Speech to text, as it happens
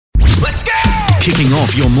Kicking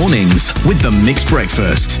off your mornings with the Mixed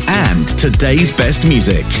Breakfast and today's best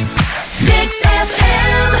music. Mix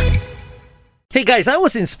FM. Hey guys, I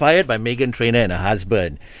was inspired by Meghan Trainor and her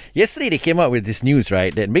husband. Yesterday they came out with this news,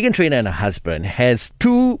 right, that Meghan Trainor and her husband has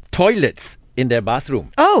 2 toilets in their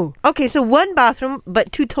bathroom. Oh, okay, so 1 bathroom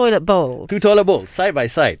but 2 toilet bowls. 2 toilet bowls, side by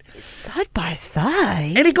side. Side by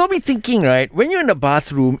side? And it got me thinking, right, when you're in the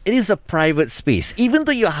bathroom, it is a private space. Even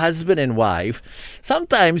though you're husband and wife,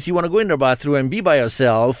 sometimes you want to go in the bathroom and be by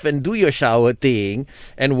yourself and do your shower thing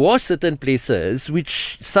and wash certain places,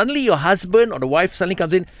 which suddenly your husband or the wife suddenly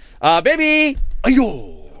comes in, baby,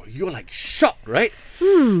 ayo, you're like shocked, right?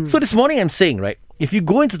 So this morning I'm saying, right, if you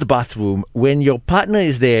go into the bathroom when your partner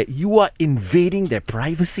is there, you are invading their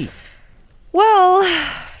privacy. Well,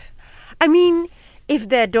 I mean, if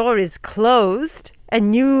their door is closed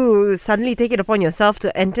and you suddenly take it upon yourself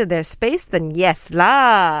to enter their space, then yes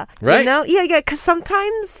lah. Right? You know? Yeah, because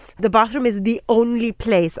sometimes the bathroom is the only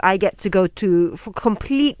place I get to go to for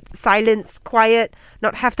complete silence, quiet,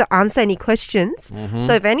 not have to answer any questions.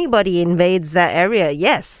 So if anybody invades that area,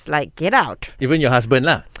 yes, like get out. Even your husband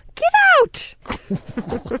lah. Get out!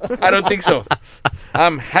 I don't think so.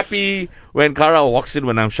 I'm happy when Kara walks in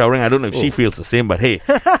when I'm showering. I don't know if she feels the same, but hey,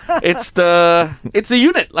 it's a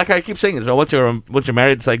unit. Like I keep saying, so once you're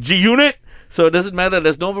married, it's like G unit. So it doesn't matter.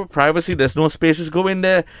 There's no privacy. There's no spaces. Go in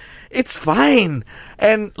there. It's fine.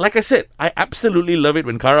 And like I said, I absolutely love it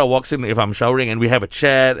when Kara walks in if I'm showering and we have a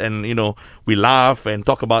chat and, you know, we laugh and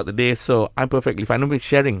talk about the day. So I'm perfectly fine. Nobody's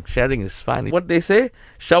sharing. Sharing is fine. What they say?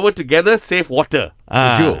 Shower together, save water.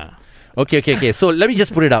 Okay. So let me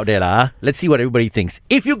just put it out there lah. Let's see what everybody thinks.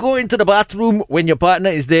 If you go into the bathroom when your partner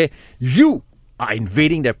is there, you are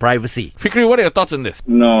invading their privacy. Fikri, what are your thoughts on this?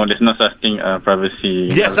 No, there's no such thing privacy.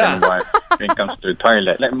 Yes, husband and wife when it comes to the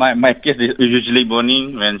toilet. Like my case is usually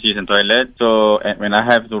morning when she's in toilet. So when I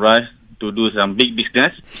have to rush to do some big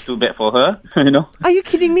business, it's too bad for her, you know. Are you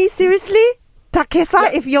kidding me? Seriously? Tak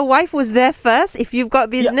kisah if your wife was there first. If you've got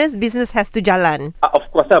business, business has to jalan. Of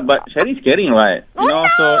course, but sharing is caring, right? You know,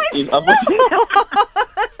 so if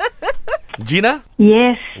Gina?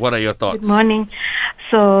 Yes. What are your thoughts? Good morning.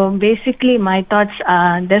 So basically, my thoughts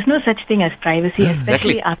are there's no such thing as privacy,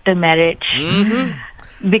 especially after marriage.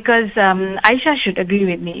 Because Aisha should agree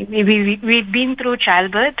with me. We've been through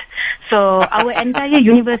childbirth, so our entire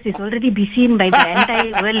universe is already be seen by the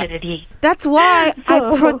entire world already. That's why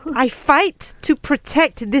I fight to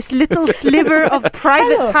protect this little sliver of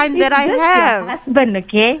private time that I have. Your husband,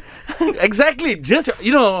 okay? Exactly. Just,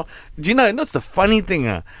 you know, Gina, that's the funny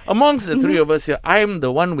thing. Amongst the three of us here, I am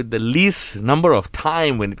the one with the least number of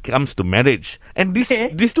time when it comes to marriage. And these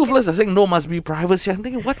two fellas are saying, no, must be privacy. I'm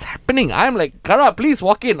thinking, what's happening? I'm like, Kara, please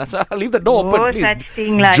walk in. I'll leave the door open, please. Such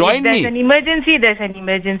thing, like, join if me. there's an emergency, there's an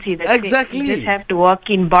emergency. That's Exactly. it. You just have to walk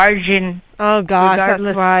in, barge in. Oh gosh, Regardless.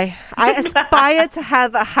 that's why. I aspire to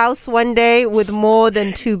have a house one day with more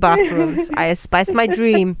than 2 bathrooms. It's my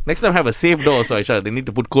dream. Next time have a safe door, so Aisha, they need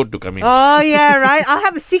to put code to come in. Oh yeah, right. I'll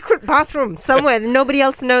have a secret bathroom somewhere that nobody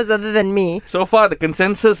else knows other than me. So far, the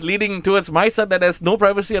consensus leading towards my side that there's no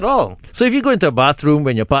privacy at all. So if you go into a bathroom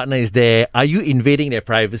when your partner is there, are you invading their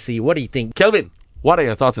privacy? What do you think? Kelvin, what are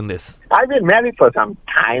your thoughts on this? I've been married for some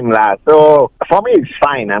time, so for me it's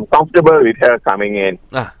fine. I'm comfortable with her coming in.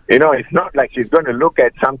 You know, it's not like she's going to look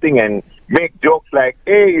at something and make jokes like,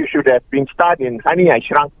 hey, you should have been starred in Honey, I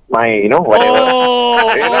Shrunk My, you know, whatever.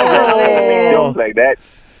 You know, make jokes like that.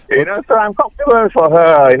 You know, so I'm comfortable for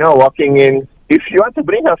her, you know, walking in. If you want to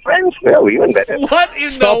bring her friends, well, even better. What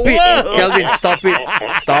in Stop the it, world?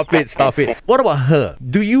 Kelvin, stop it. What about her?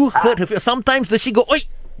 Do you hurt her? Sometimes does she go, oi,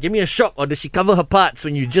 give me a shock, or does she cover her parts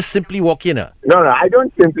when you just simply walk in? No, I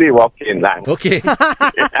don't simply walk in, lah. Okay.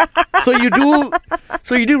 So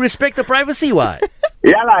you do respect the privacy, what?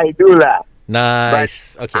 Yeah, lah, I do, lah.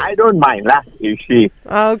 Nice. But okay. I don't mind, lah, you see.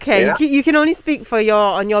 Okay, Yeah. you can only speak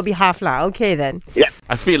on your behalf, lah. Okay then. Yeah.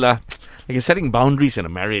 I feel like you're setting boundaries in a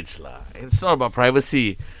marriage. It's not about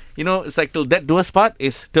privacy. You know, it's like till death do us part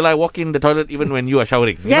is till I walk in the toilet even when you are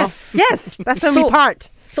showering. You know? Yes. That's when we part.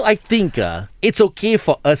 So I think it's okay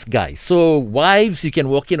for us guys. So wives, you can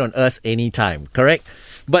walk in on us anytime, correct?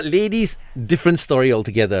 But ladies, different story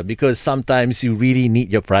altogether because sometimes you really need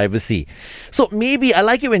your privacy. So maybe I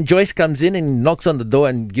like it when Joyce comes in and knocks on the door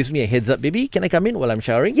and gives me a heads up. Baby, can I come in while I'm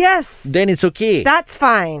showering? Yes. Then it's okay. That's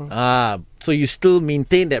fine. So you still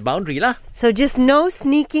maintain that boundary lah. So just no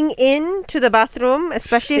sneaking in to the bathroom,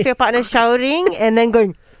 especially if your partner's showering and then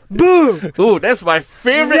going, boo! Oh, that's my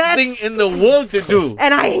favorite thing in the world to do.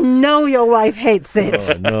 And I know your wife hates it.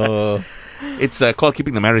 Oh, no. It's called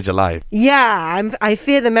keeping the marriage alive. Yeah, I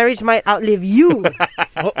fear the marriage might outlive you.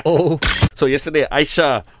 Uh-oh. So yesterday,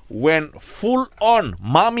 Aisha went full on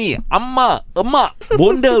Mami, Amma, Emak,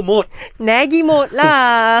 Bonda mode Naggy mode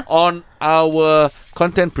lah. on our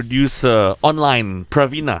content producer online,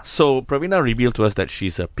 Pravina. So Pravina revealed to us that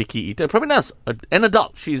she's a picky eater. Pravina's an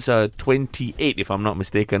adult. She's 28 if I'm not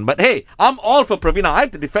mistaken. But hey, I'm all for Pravina. I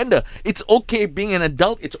have to defend her. It's okay being an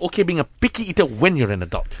adult. It's okay being a picky eater when you're an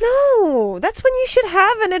adult. No, that's when you should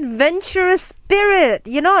have an adventurous spirit.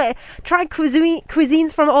 You know, try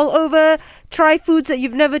cuisines from all over. Try foods that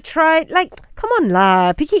you've never tried. Like, come on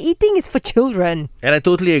lah. Picky eating is for children. And I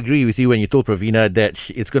totally agree with you when you told Pravina that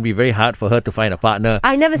it's going to be very hard for her to find a partner.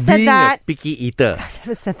 I never said being that. a picky eater. I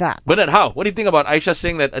never said that. Bernard, how? What do you think about Aisha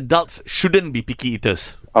saying that adults shouldn't be picky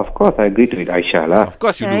eaters? Of course, I agree with Aisha lah. Of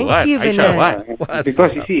course you Thank do. What? you, Aisha, Bernard. what?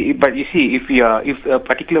 Because you see, if a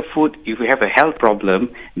particular food, if you have a health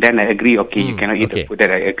problem, then I agree. Okay, you cannot eat the food.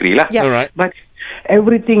 That I agree lah. Yeah. All right. But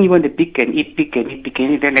everything you want to pick and eat.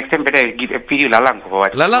 Then next time better feed you lalang for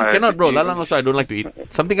what? Lalang cannot, bro. Lalang also I don't like to eat.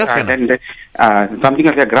 Something else can. Then something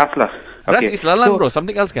else, grass lah. Grass is lalang, bro.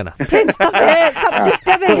 Something else can. Prim, stop it. Stop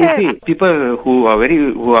disturbing So you him. see, people who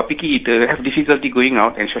are picky eaters have difficulty going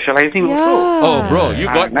out and socializing also. Oh, bro, you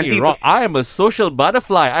got me nothing- wrong. I am a social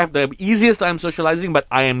butterfly. I have the easiest time socializing, but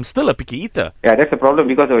I am still a picky eater. Yeah, that's the problem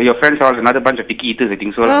because your friends are another bunch of picky eaters. I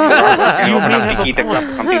think so. You open may up have picky eater club,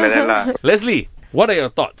 something like that lah. Leslie, what are your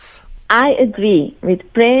thoughts? I agree with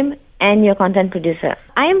Prem and your content producer.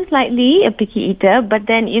 I am slightly a picky eater, but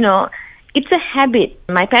then, it's a habit.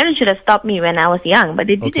 My parents should have stopped me when I was young, but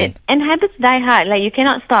they didn't. And habits die hard. Like, you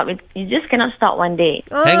cannot stop. You just cannot stop one day.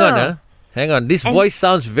 Hang on. This voice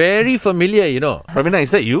sounds very familiar, Pravina,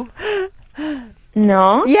 is that you?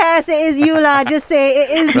 No? Yes, it is you lah. Just say it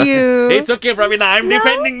is you. It's okay, Pravina. I'm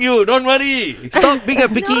defending you. Don't worry. Stop being a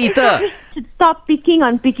picky eater. Stop picking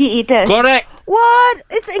on picky eaters. Correct. What?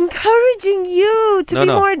 It's encouraging you to No, be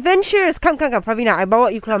no. more adventurous. Come, Pravina. I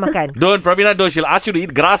bawa you keluar makan. Don't, Pravina, don't. She'll ask you to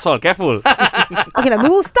eat grass all. Careful. Okay lah, we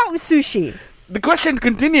will start with sushi. The question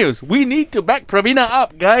continues. We need to back Pravina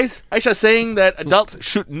up, guys. Aisha saying that adults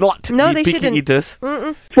should not No, be they picky shouldn't. eaters.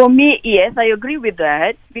 For me, yes, I agree with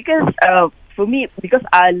that because for me, because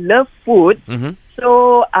I love food,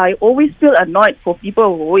 so I always feel annoyed for people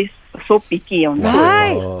who are always so picky on food.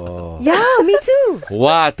 Right. Yeah, me too.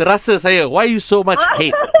 Wah, terasa saya. Why you so much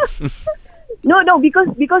hate? No, because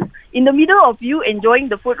in the middle of you enjoying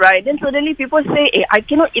the food, right, then suddenly people say, hey, I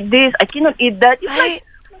cannot eat this, I cannot eat that. It's like,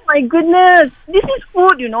 oh my goodness, this is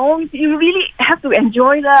food, You really have to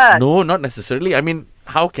enjoy that. No, not necessarily. I mean,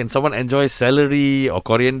 how can someone enjoy celery or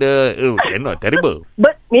coriander? Oh, cannot. Terrible.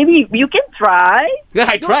 But maybe you can try. Yeah,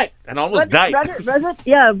 I tried and almost died.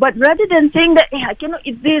 But rather than saying that, hey, I cannot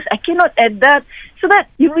eat this, I cannot add that, so that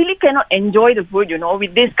you really cannot enjoy the food,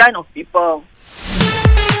 with this kind of people.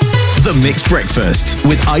 The Mixed Breakfast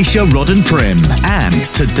with Aisha, Rod and Prim and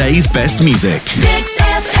today's best music. Mix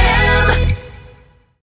FM.